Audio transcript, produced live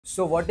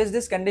So what is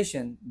this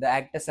condition the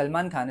actor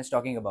Salman Khan is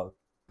talking about?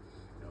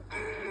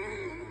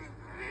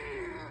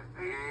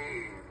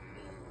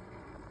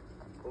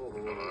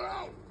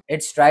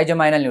 It's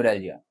trigeminal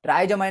neuralgia.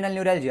 Trigeminal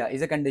neuralgia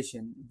is a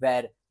condition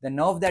where the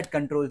nerve that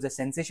controls the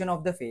sensation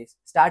of the face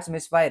starts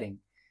misfiring,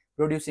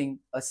 producing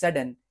a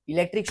sudden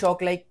electric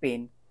shock like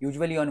pain,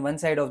 usually on one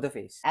side of the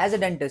face. As a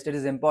dentist, it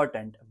is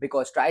important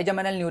because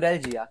trigeminal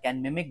neuralgia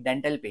can mimic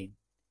dental pain.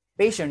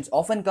 Patients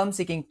often come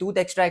seeking tooth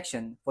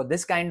extraction for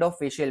this kind of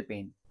facial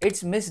pain.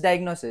 Its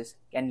misdiagnosis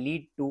can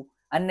lead to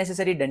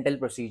unnecessary dental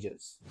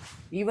procedures.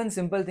 Even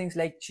simple things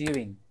like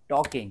chewing,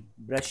 talking,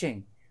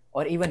 brushing,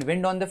 or even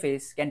wind on the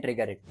face can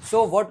trigger it.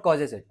 So, what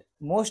causes it?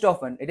 Most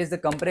often, it is the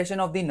compression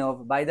of the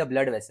nerve by the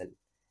blood vessel,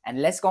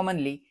 and less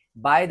commonly,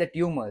 by the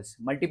tumors,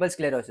 multiple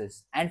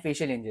sclerosis, and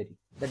facial injury.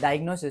 The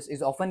diagnosis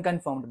is often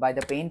confirmed by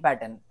the pain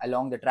pattern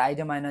along the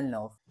trigeminal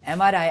nerve.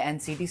 MRI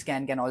and CT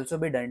scan can also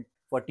be done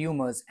for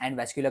tumors and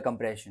vascular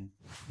compression.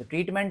 The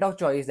treatment of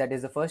choice, that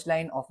is the first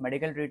line of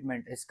medical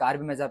treatment, is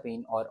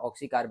carbamazepine or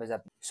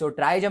oxycarbazepine. So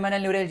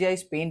trigeminal neuralgia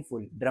is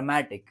painful,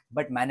 dramatic,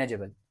 but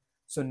manageable.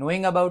 So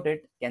knowing about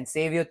it can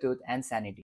save your tooth and sanity.